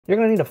You're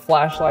gonna need a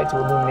flashlight to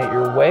illuminate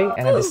your way,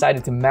 and I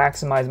decided to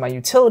maximize my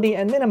utility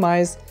and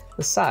minimize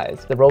the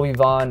size. The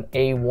Rovivon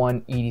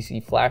A1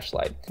 EDC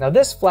flashlight. Now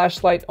this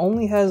flashlight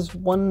only has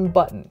one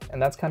button,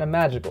 and that's kind of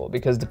magical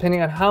because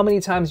depending on how many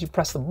times you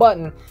press the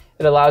button,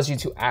 it allows you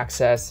to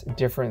access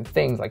different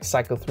things like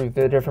cycle through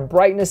the different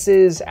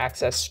brightnesses,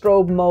 access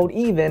strobe mode,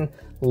 even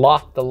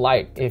lock the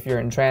light. If you're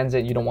in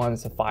transit, you don't want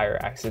it to fire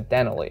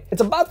accidentally.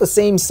 It's about the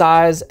same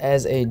size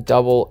as a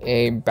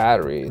AA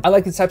battery. I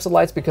like these types of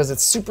lights because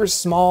it's super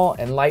small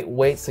and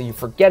lightweight, so you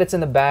forget it's in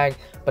the bag,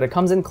 but it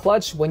comes in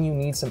clutch when you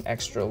need some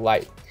extra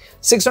light.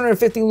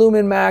 650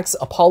 lumen max,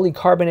 a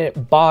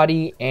polycarbonate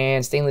body,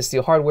 and stainless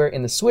steel hardware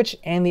in the switch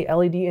and the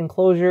LED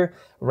enclosure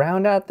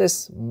round out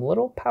this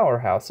little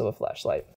powerhouse of a flashlight.